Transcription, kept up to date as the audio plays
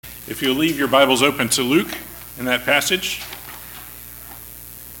If you'll leave your Bibles open to Luke in that passage.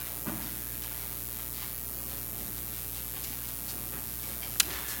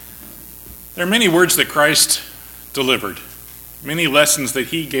 There are many words that Christ delivered, many lessons that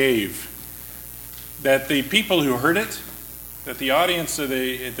he gave, that the people who heard it, that the audience at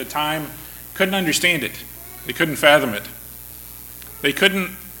the time couldn't understand it. They couldn't fathom it. They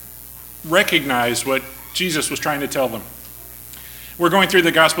couldn't recognize what Jesus was trying to tell them. We're going through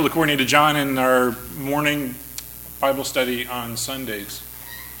the Gospel according to John in our morning Bible study on Sundays.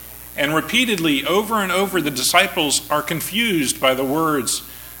 And repeatedly, over and over, the disciples are confused by the words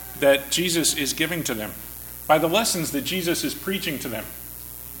that Jesus is giving to them, by the lessons that Jesus is preaching to them.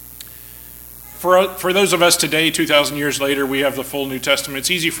 For those of us today, 2,000 years later, we have the full New Testament.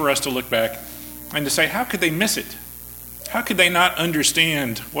 It's easy for us to look back and to say, how could they miss it? How could they not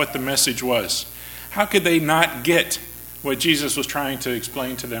understand what the message was? How could they not get what Jesus was trying to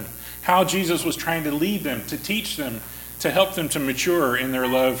explain to them? How Jesus was trying to lead them, to teach them, to help them to mature in their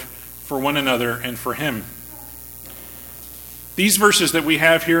love for one another and for Him. These verses that we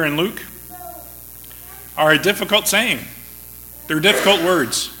have here in Luke are a difficult saying. They're difficult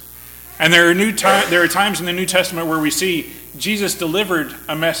words. And there are times in the New Testament where we see Jesus delivered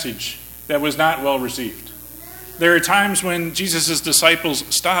a message that was not well received. There are times when Jesus' disciples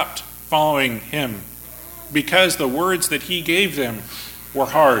stopped following Him because the words that He gave them were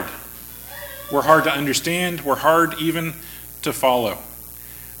hard to understand, were hard even to follow.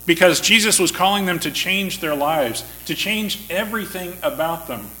 Because Jesus was calling them to change their lives, to change everything about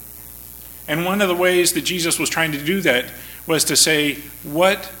them. And one of the ways that Jesus was trying to do that was to say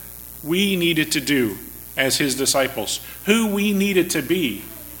what we needed to do as His disciples, who we needed to be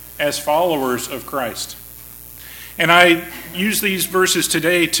as followers of Christ. And I use these verses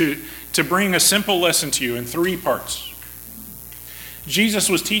today to bring a simple lesson to you in 3 parts. Jesus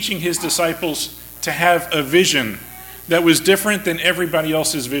was teaching His disciples to have a vision that was different than everybody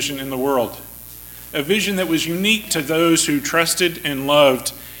else's vision in the world. A vision that was unique to those who trusted and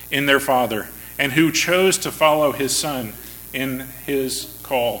loved in their Father and who chose to follow His Son in His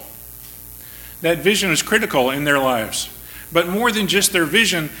call. That vision was critical in their lives. But more than just their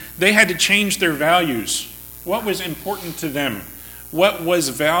vision, they had to change their values. What was important to them? What was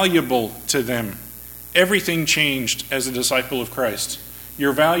valuable to them? Everything changed as a disciple of Christ.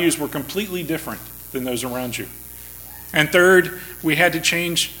 Your values were completely different than those around you. And third, we had to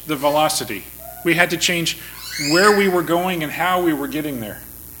change the velocity. We had to change where we were going and how we were getting there.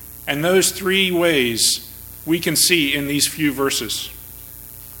 And those 3 ways we can see in these few verses.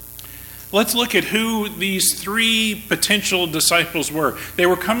 Let's look at who these 3 potential disciples were. They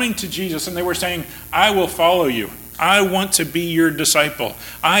were coming to Jesus and they were saying, I will follow you. I want to be your disciple.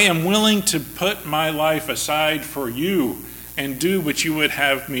 I am willing to put my life aside for you and do what you would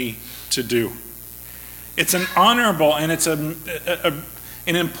have me to do. It's an honorable and it's an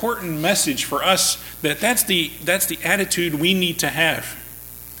important message for us that's the attitude we need to have.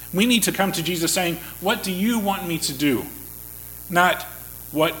 We need to come to Jesus saying, what do you want me to do? Not,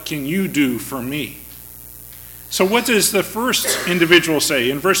 what can you do for me? So what does the first individual say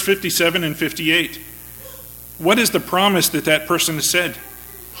in verse 57 and 58? What is the promise that person has said?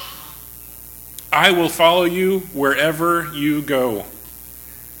 I will follow you wherever you go.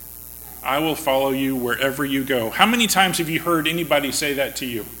 I will follow you wherever you go. How many times have you heard anybody say that to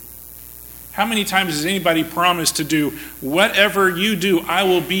you? How many times has anybody promised to do whatever you do, I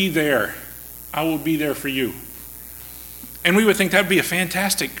will be there. I will be there for you. And we would think that would be a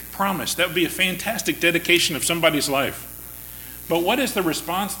fantastic promise. That would be a fantastic dedication of somebody's life. But what is the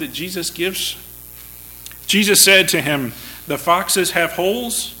response that Jesus gives? Jesus said to him, the foxes have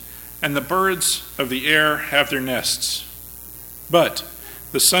holes and the birds of the air have their nests. But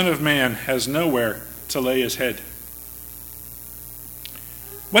the Son of Man has nowhere to lay his head.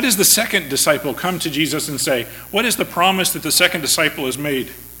 What does the second disciple come to Jesus and say? What is the promise that the second disciple has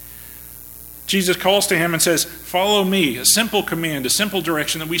made? Jesus calls to him and says, follow me. A simple command, a simple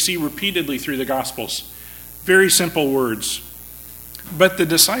direction that we see repeatedly through the Gospels. Very simple words. But the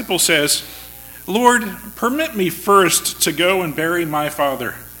disciple says, Lord, permit me first to go and bury my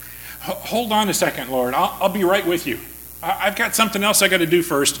father. Hold on a second, Lord. I'll be right with you. I've got something else I got to do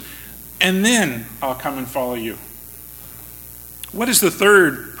first, and then I'll come and follow you. What does the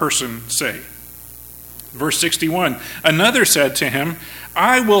third person say? Verse 61, another said to him,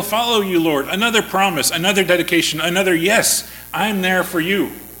 I will follow you, Lord. Another promise, another dedication, another yes, I'm there for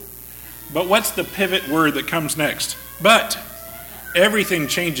you. But what's the pivot word that comes next? But. Everything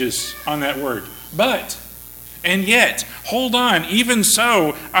changes on that word. But. And yet, hold on, even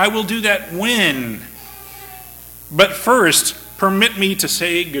so, I will do that when. But first, Permit me to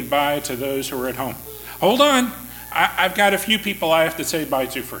say goodbye to those who are at home. Hold on. I've got a few people I have to say bye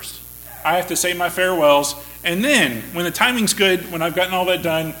to first. I have to say my farewells, and then, when the timing's good, when I've gotten all that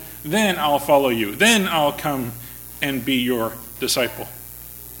done, then I'll follow you. Then I'll come and be your disciple.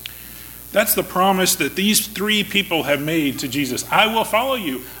 That's the promise that these three people have made to Jesus. I will follow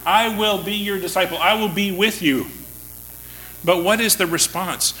you. I will be your disciple. I will be with you. But what is the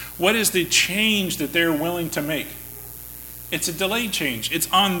response? What is the change that they're willing to make? It's a delayed change.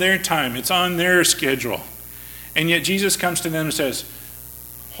 It's on their time. It's on their schedule. And yet Jesus comes to them and says,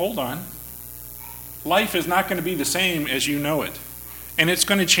 hold on. Life is not going to be the same as you know it. And it's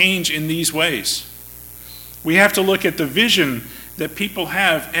going to change in these ways. We have to look at the vision that people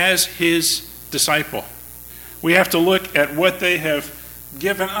have as his disciple. We have to look at what they have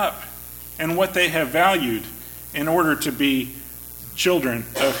given up and what they have valued in order to be children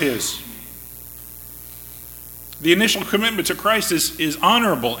of his. The initial commitment to Christ is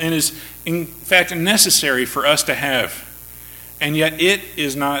honorable and is, in fact, necessary for us to have. And yet it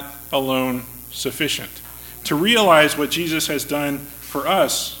is not alone sufficient. To realize what Jesus has done for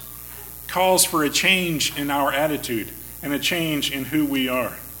us calls for a change in our attitude and a change in who we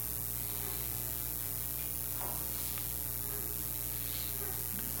are.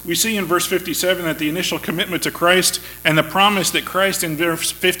 We see in verse 57 that the initial commitment to Christ and the promise that Christ in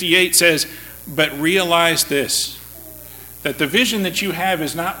verse 58 says, but realize this, that the vision that you have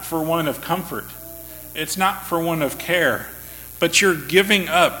is not for one of comfort. It's not for one of care, but you're giving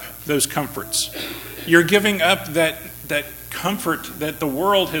up those comforts. You're giving up that comfort that the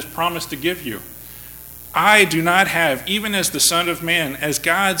world has promised to give you. I do not have, even as the Son of Man, as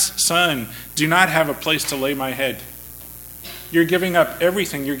God's Son, do not have a place to lay my head. You're giving up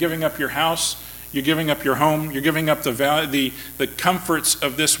everything. You're giving up your house. You're giving up your home. You're giving up the comforts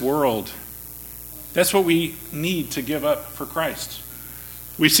of this world. That's what we need to give up for Christ.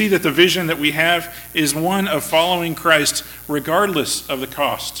 We see that the vision that we have is one of following Christ regardless of the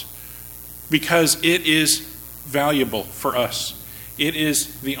cost, because it is valuable for us. It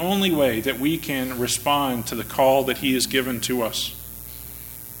is the only way that we can respond to the call that he has given to us.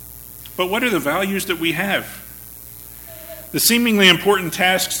 But what are the values that we have? The seemingly important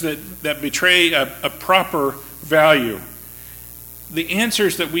tasks that betray a proper value. The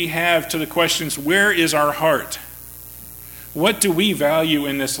answers that we have to the questions, where is our heart? What do we value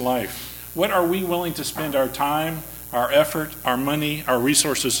in this life? What are we willing to spend our time, our effort, our money, our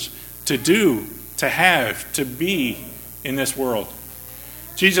resources to do, to have, to be in this world?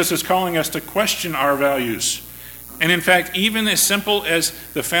 Jesus is calling us to question our values. And in fact, even as simple as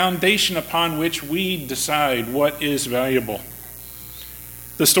the foundation upon which we decide what is valuable.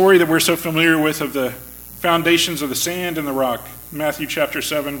 The story that we're so familiar with of the foundations of the sand and the rock, Matthew chapter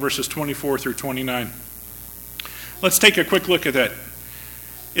 7, verses 24 through 29. Let's take a quick look at that.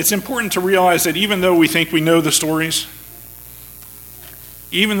 It's important to realize that even though we think we know the stories,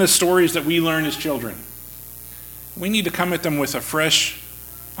 even the stories that we learn as children, we need to come at them with a fresh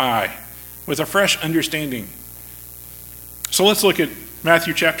eye, with a fresh understanding. So let's look at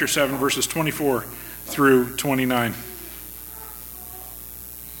Matthew chapter 7, verses 24 through 29.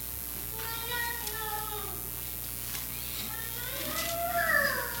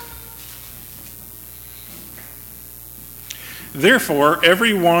 Therefore,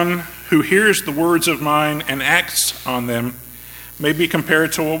 everyone who hears the words of mine and acts on them may be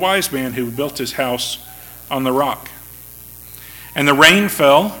compared to a wise man who built his house on the rock. And the rain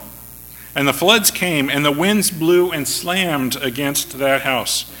fell, and the floods came, and the winds blew and slammed against that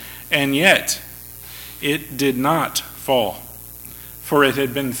house. And yet it did not fall, for it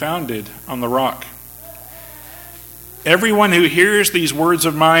had been founded on the rock. Everyone who hears these words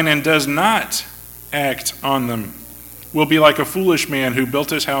of mine and does not act on them will be like a foolish man who built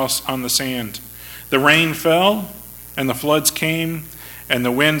his house on the sand. The rain fell, and the floods came, and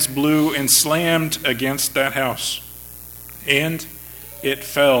the winds blew and slammed against that house. And it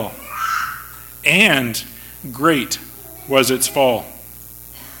fell. And great was its fall.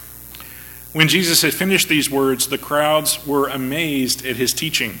 When Jesus had finished these words, the crowds were amazed at his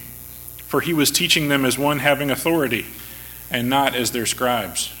teaching, for he was teaching them as one having authority, and not as their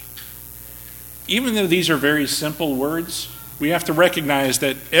scribes. Even though these are very simple words, we have to recognize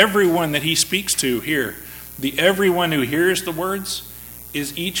that everyone that he speaks to here, the everyone who hears the words,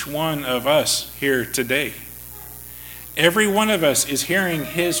 is each one of us here today. Every one of us is hearing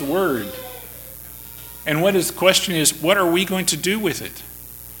his word. And the question is, what are we going to do with it?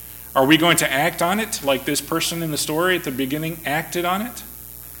 Are we going to act on it like this person in the story at the beginning acted on it?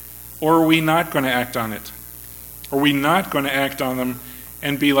 Or are we not going to act on it? Are we not going to act on them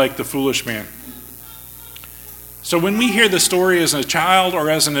and be like the foolish man? So when we hear the story as a child or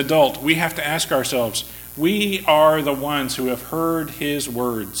as an adult, we have to ask ourselves, we are the ones who have heard his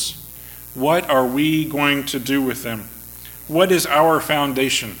words. What are we going to do with them? What is our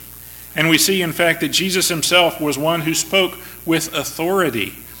foundation? And we see, in fact, that Jesus himself was one who spoke with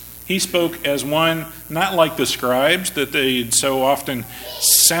authority. He spoke as one, not like the scribes, that they so often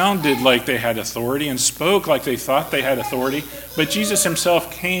sounded like they had authority and spoke like they thought they had authority, but Jesus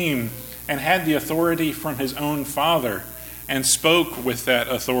himself came and had the authority from his own Father and spoke with that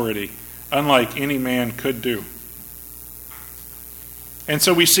authority, unlike any man could do. And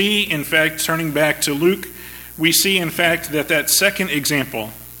so we see, in fact, turning back to Luke, we see, in fact, that second example,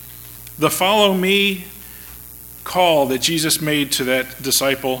 the follow me call that Jesus made to that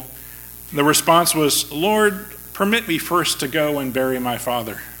disciple, the response was, Lord, permit me first to go and bury my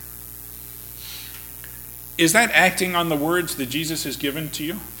father. Is that acting on the words that Jesus has given to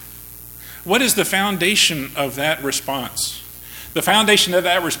you? What is the foundation of that response? The foundation of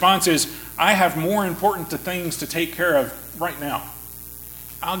that response is, I have more important things to take care of right now.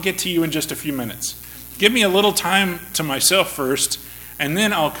 I'll get to you in just a few minutes. Give me a little time to myself first, and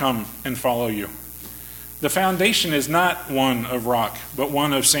then I'll come and follow you. The foundation is not one of rock, but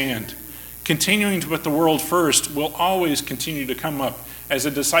one of sand. Continuing to put the world first will always continue to come up as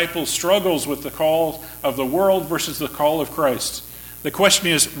a disciple struggles with the call of the world versus the call of Christ. The question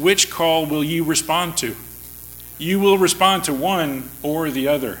is, which call will you respond to? You will respond to one or the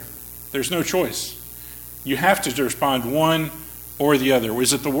other. There's no choice. You have to respond one or the other.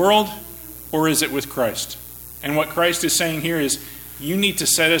 Is it the world or is it with Christ? And what Christ is saying here is, you need to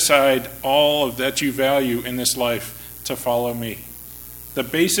set aside all of that you value in this life to follow me. The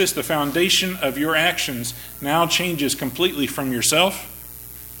basis, the foundation of your actions now changes completely from yourself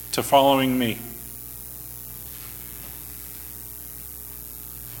to following me.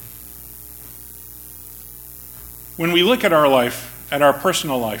 When we look at our life, at our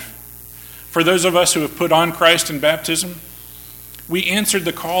personal life, for those of us who have put on Christ in baptism, we answered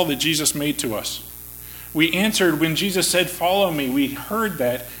the call that Jesus made to us. We answered when Jesus said, follow me. We heard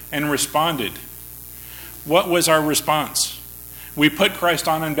that and responded. What was our response? We put Christ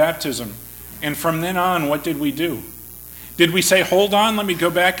on in baptism. And from then on, what did we do? Did we say, hold on, let me go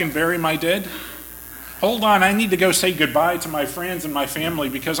back and bury my dead? Hold on, I need to go say goodbye to my friends and my family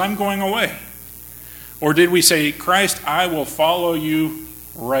because I'm going away. Or did we say, Christ, I will follow you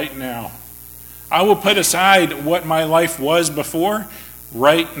right now. I will put aside what my life was before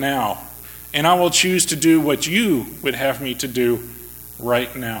right now. And I will choose to do what you would have me to do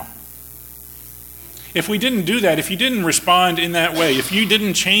right now. If we didn't do that, if you didn't respond in that way, if you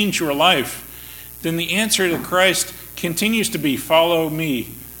didn't change your life, then the answer to Christ continues to be, follow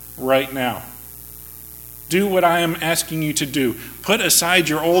me right now. Do what I am asking you to do. Put aside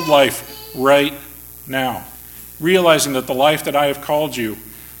your old life right now, realizing that the life that I have called you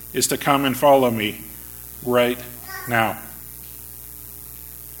is to come and follow me right now.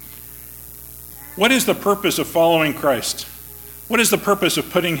 What is the purpose of following Christ? What is the purpose of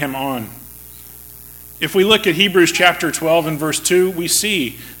putting him on? If we look at Hebrews chapter 12 and verse 2, we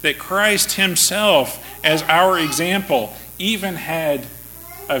see that Christ himself, as our example, even had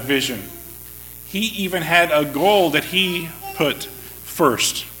a vision. He even had a goal that he put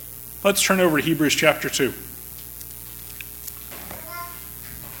first. Let's turn over to Hebrews chapter 2.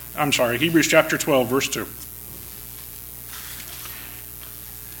 Hebrews chapter 12, verse 2.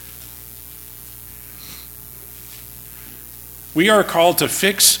 We are called to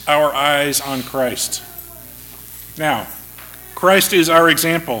fix our eyes on Christ. Now, Christ is our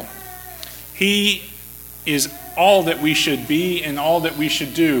example. He is all that we should be and all that we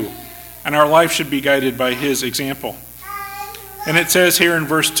should do, and our life should be guided by his example. And it says here in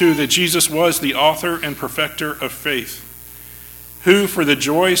verse 2 that Jesus was the author and perfecter of faith, who for the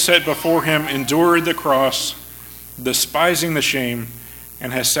joy set before him endured the cross, despising the shame,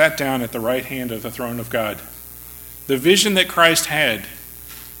 and has sat down at the right hand of the throne of God. The vision that Christ had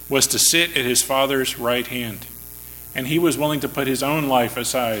was to sit at his Father's right hand, and he was willing to put his own life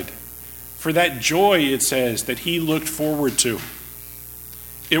aside for that joy, it says, that he looked forward to.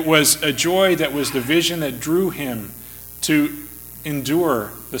 It was a joy that was the vision that drew him to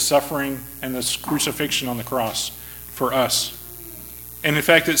endure the suffering and the crucifixion on the cross for us. And in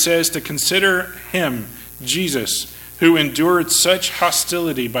fact, it says to consider him, Jesus, who endured such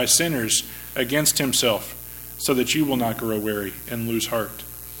hostility by sinners against himself, so that you will not grow weary and lose heart.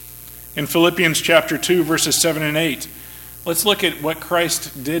 In Philippians chapter 2, verses 7 and 8, let's look at what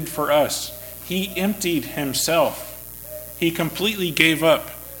Christ did for us. He emptied himself. He completely gave up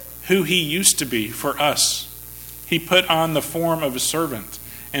who he used to be for us. He put on the form of a servant.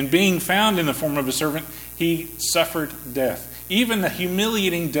 And being found in the form of a servant, he suffered death, even the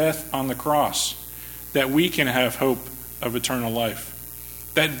humiliating death on the cross, that we can have hope of eternal life.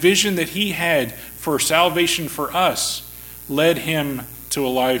 That vision that he had for salvation for us led him to a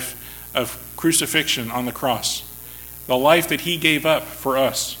life of crucifixion on the cross. The life that he gave up for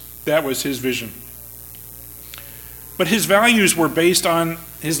us, that was his vision. But his values were based on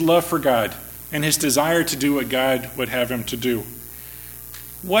his love for God and his desire to do what God would have him to do.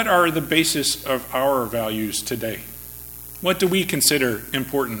 What are the basis of our values today? What do we consider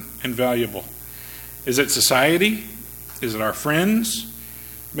important and valuable? Is it society? Is it our friends?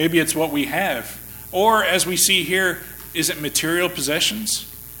 Maybe it's what we have. Or, as we see here, is it material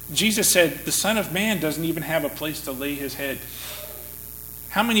possessions? Jesus said, the Son of Man doesn't even have a place to lay his head.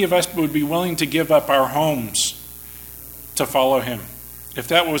 How many of us would be willing to give up our homes to follow him, if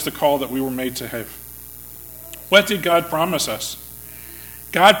that was the call that we were made to have? What did God promise us?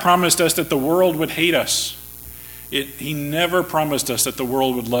 God promised us that the world would hate us. He never promised us that the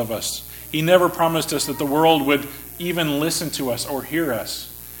world would love us. He never promised us that the world would even listen to us or hear us.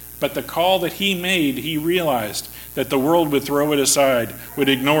 But the call that he made, he realized that the world would throw it aside, would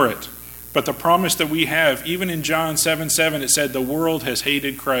ignore it. But the promise that we have, even in John 7:7, it said, the world has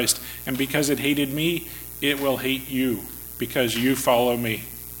hated Christ, and because it hated me, it will hate you, because you follow me.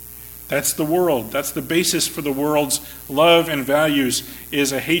 That's the world. That's the basis for the world's love and values,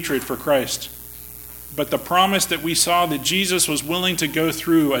 is a hatred for Christ. But the promise that we saw that Jesus was willing to go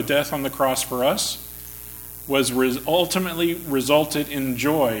through a death on the cross for us was ultimately resulted in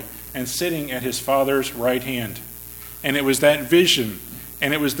joy and sitting at his Father's right hand. And it was that vision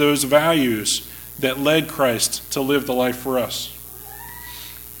and it was those values that led Christ to live the life for us.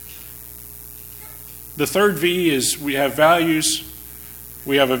 The third V is we have values,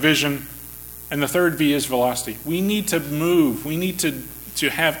 we have a vision, and the third V is velocity. We need to move. We need to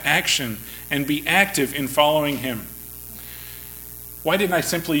have action and be active in following him. Why didn't I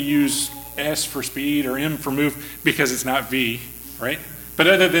simply use S for speed or M for move? Because it's not V, right? But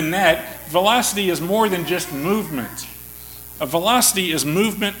other than that, velocity is more than just movement. A velocity is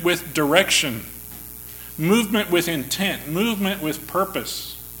movement with direction, movement with intent, movement with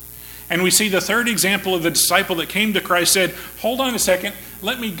purpose. And we see the third example of the disciple that came to Christ said, hold on a second,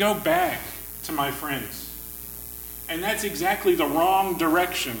 let me go back to my friends. And that's exactly the wrong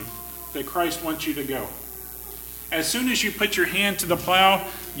direction that Christ wants you to go. As soon as you put your hand to the plow,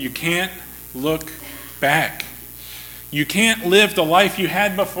 you can't look back. You can't live the life you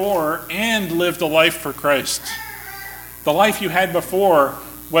had before and live the life for Christ. The life you had before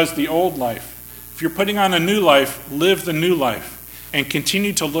was the old life. If you're putting on a new life, live the new life and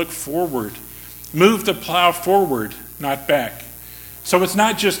continue to look forward. Move the plow forward, not back. So it's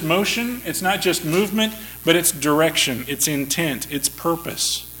not just motion, it's not just movement, but it's direction, it's intent, it's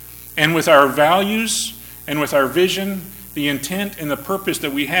purpose. And with our values and with our vision, the intent and the purpose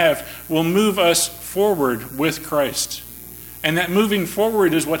that we have will move us forward with Christ. And that moving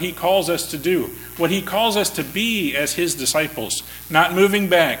forward is what he calls us to do, what he calls us to be as his disciples, not moving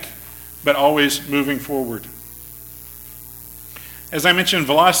back, but always moving forward. As I mentioned,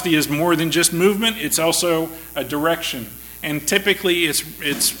 velocity is more than just movement, it's also a direction. And typically it's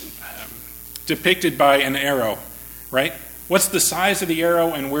depicted by an arrow, right? What's the size of the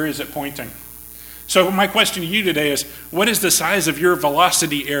arrow and where is it pointing? So my question to you today is, what is the size of your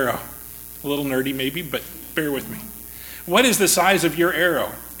velocity arrow? A little nerdy maybe, but bear with me. What is the size of your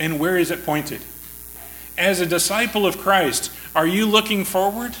arrow and where is it pointed? As a disciple of Christ, are you looking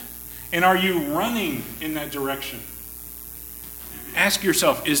forward and are you running in that direction? Ask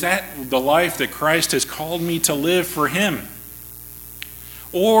yourself, is that the life that Christ has called me to live for him?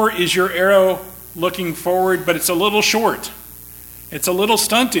 Or is your arrow looking forward, but it's a little short? It's a little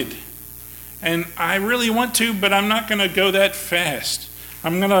stunted. And I really want to, but I'm not going to go that fast.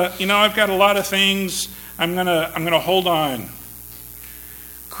 I'm going to, I've got a lot of things. I'm going to hold on.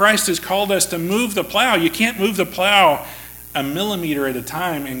 Christ has called us to move the plow. You can't move the plow a millimeter at a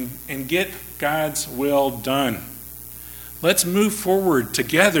time and get God's will done. Let's move forward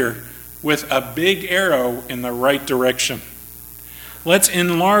together with a big arrow in the right direction. Let's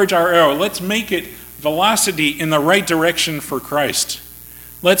enlarge our arrow. Let's make it velocity in the right direction for Christ.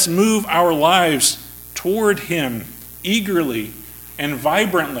 Let's move our lives toward him eagerly and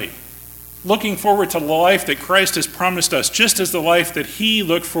vibrantly, looking forward to the life that Christ has promised us, just as the life that he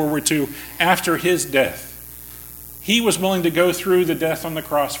looked forward to after his death. He was willing to go through the death on the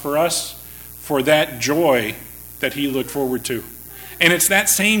cross for us, for that joy that he looked forward to. And it's that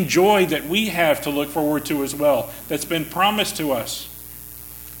same joy that we have to look forward to as well, that's been promised to us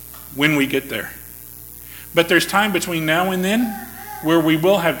when we get there. But there's time between now and then where we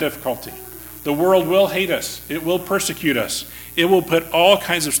will have difficulty. The world will hate us. It will persecute us. It will put all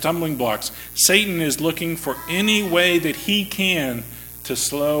kinds of stumbling blocks. Satan is looking for any way that he can to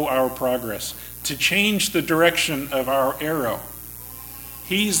slow our progress, to change the direction of our arrow.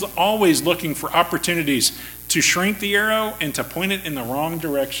 He's always looking for opportunities to shrink the arrow and to point it in the wrong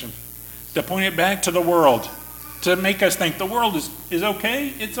direction, to point it back to the world, to make us think the world is okay,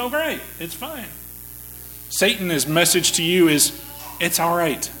 it's all right, it's fine. Satan's message to you is, it's all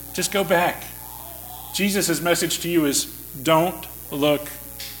right, just go back. Jesus' message to you is, don't look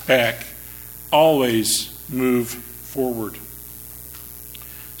back. Always move forward.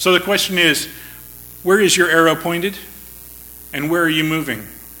 So the question is, where is your arrow pointed? And where are you moving?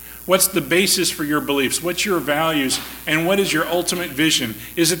 What's the basis for your beliefs? What's your values? And what is your ultimate vision?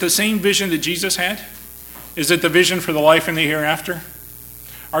 Is it the same vision that Jesus had? Is it the vision for the life in the hereafter?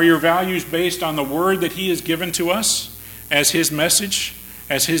 Are your values based on the word that he has given to us as his message,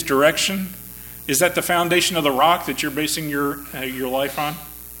 as his direction? Is that the foundation of the rock that you're basing your life on?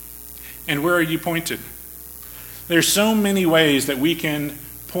 And where are you pointed? There's so many ways that we can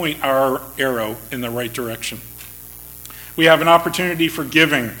point our arrow in the right direction. We have an opportunity for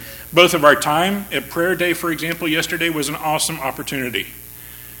giving, both of our time. At prayer day, for example, yesterday was an awesome opportunity.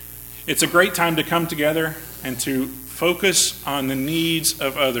 It's a great time to come together and to focus on the needs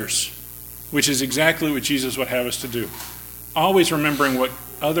of others, which is exactly what Jesus would have us to do. Always remembering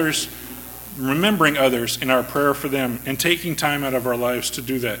others in our prayer for them and taking time out of our lives to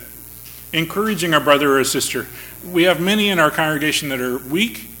do that. Encouraging our brother or sister. We have many in our congregation that are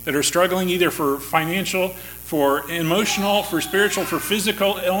weak, that are struggling either for financial, for emotional, for spiritual, for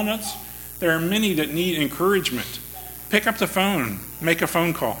physical illness. There are many that need encouragement. Pick up the phone, make a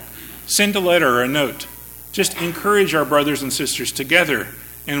phone call, send a letter or a note. Just encourage our brothers and sisters together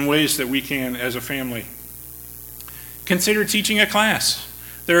in ways that we can as a family. Consider teaching a class.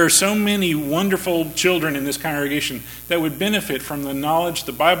 There are so many wonderful children in this congregation that would benefit from the knowledge,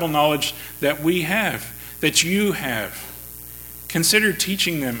 the Bible knowledge that we have, that you have. Consider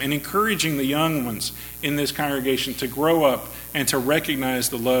teaching them and encouraging the young ones in this congregation to grow up and to recognize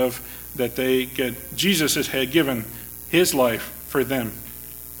the love that they get. Jesus had given his life for them.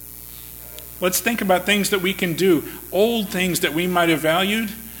 Let's think about things that we can do, old things that we might have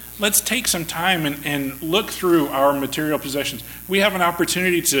valued. Let's take some time and look through our material possessions. We have an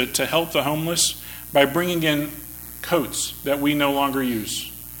opportunity to help the homeless by bringing in coats that we no longer use.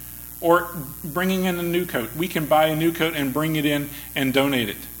 Or bringing in a new coat. We can buy a new coat and bring it in and donate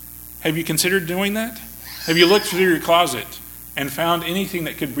it. Have you considered doing that? Have you looked through your closet and found anything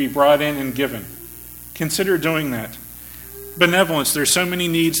that could be brought in and given? Consider doing that. Benevolence. There's so many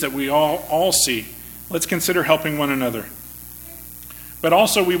needs that we all see. Let's consider helping one another. But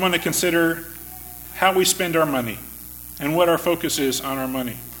also we want to consider how we spend our money and what our focus is on our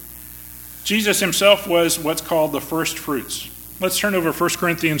money. Jesus himself was what's called the first fruits. Let's turn over 1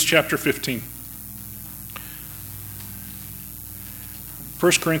 Corinthians chapter 15.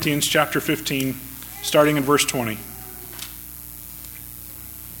 1 Corinthians chapter 15, starting in verse 20.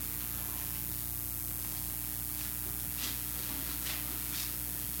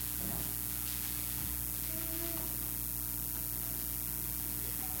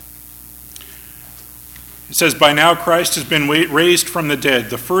 It says, "By now Christ has been raised from the dead,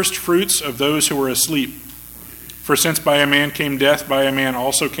 the first fruits of those who were asleep. For since by a man came death, by a man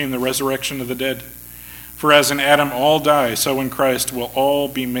also came the resurrection of the dead. For as in Adam all die, so in Christ will all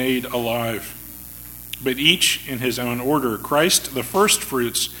be made alive. But each in his own order. Christ the first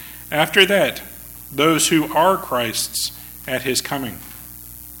fruits, after that those who are Christ's at his coming."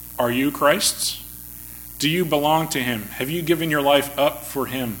 Are you Christ's? Do you belong to him? Have you given your life up for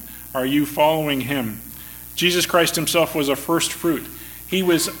him? Are you following him? Jesus Christ himself was a first fruit. He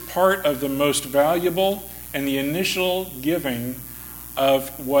was part of the most valuable and the initial giving of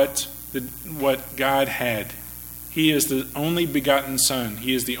what God had. He is the only begotten Son.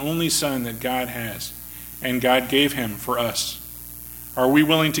 He is the only Son that God has, and God gave him for us. Are we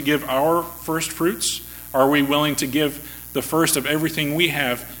willing to give our first fruits? Are we willing to give the first of everything we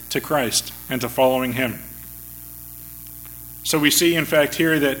have to Christ and to following him? So we see, in fact,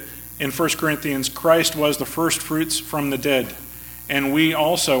 here that in 1 Corinthians, Christ was the first fruits from the dead, and we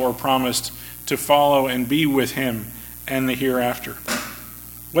also are promised to follow and be with him and the hereafter.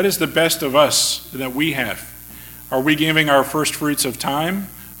 What is the best of us that we have? Are we giving our first fruits of time,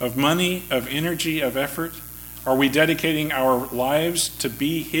 of money, of energy, of effort? Are we dedicating our lives to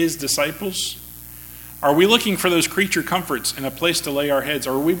be his disciples? Are we looking for those creature comforts and a place to lay our heads?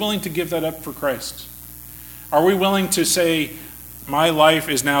 Are we willing to give that up for Christ? Are we willing to say, my life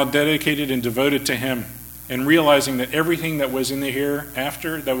is now dedicated and devoted to him, and realizing that everything that was in the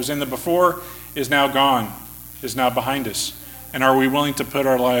hereafter, that was in the before, is now gone, is now behind us? And are we willing to put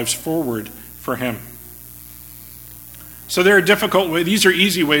our lives forward for him? So there are difficult ways. These are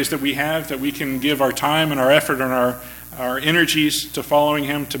easy ways that we have that we can give our time and our effort and our energies to following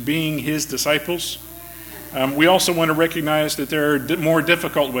him, to being his disciples. We also want to recognize that there are more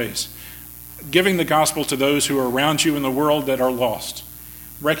difficult ways. Giving the gospel to those who are around you in the world that are lost.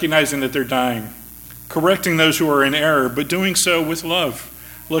 Recognizing that they're dying. Correcting those who are in error, but doing so with love.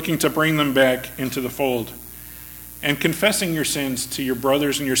 Looking to bring them back into the fold. And confessing your sins to your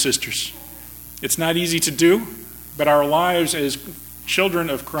brothers and your sisters. It's not easy to do, but our lives as children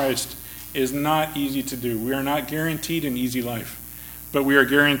of Christ is not easy to do. We are not guaranteed an easy life, but we are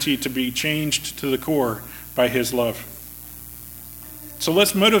guaranteed to be changed to the core by his love. So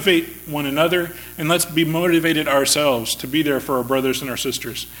let's motivate one another, and let's be motivated ourselves to be there for our brothers and our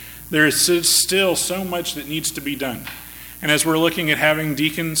sisters. There is still so much that needs to be done. And as we're looking at having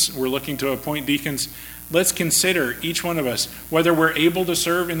deacons, we're looking to appoint deacons, let's consider, each one of us, whether we're able to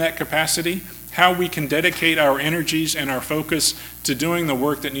serve in that capacity, how we can dedicate our energies and our focus to doing the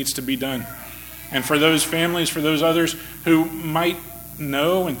work that needs to be done. And for those families, for those others who might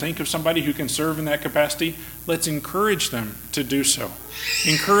know and think of somebody who can serve in that capacity, let's encourage them to do so.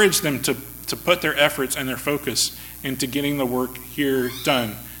 Encourage them to put their efforts and their focus into getting the work here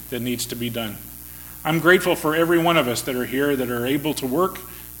done that needs to be done. I'm grateful for every one of us that are here that are able to work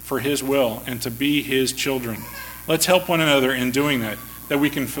for his will and to be his children. Let's help one another in doing that we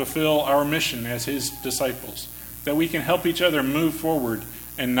can fulfill our mission as his disciples, that we can help each other move forward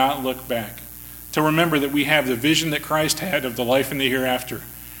and not look back, to remember that we have the vision that Christ had of the life in the hereafter,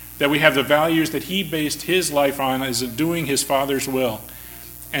 that we have the values that he based his life on as doing his Father's will,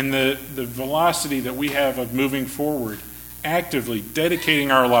 and the velocity that we have of moving forward, actively dedicating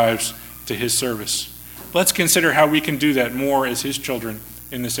our lives to his service. Let's consider how we can do that more as his children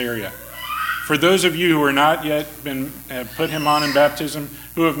in this area. For those of you who are not yet have put him on in baptism,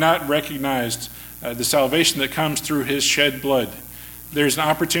 who have not recognized the salvation that comes through his shed blood, there's an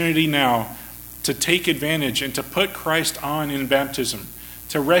opportunity now to take advantage and to put Christ on in baptism,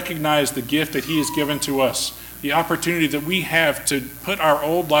 to recognize the gift that he has given to us, the opportunity that we have to put our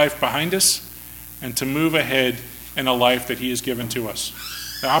old life behind us and to move ahead in a life that he has given to us.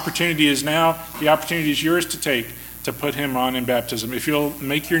 The opportunity is now, the opportunity is yours to take to put him on in baptism. If you'll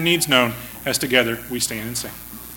make your needs known as together we stand and sing.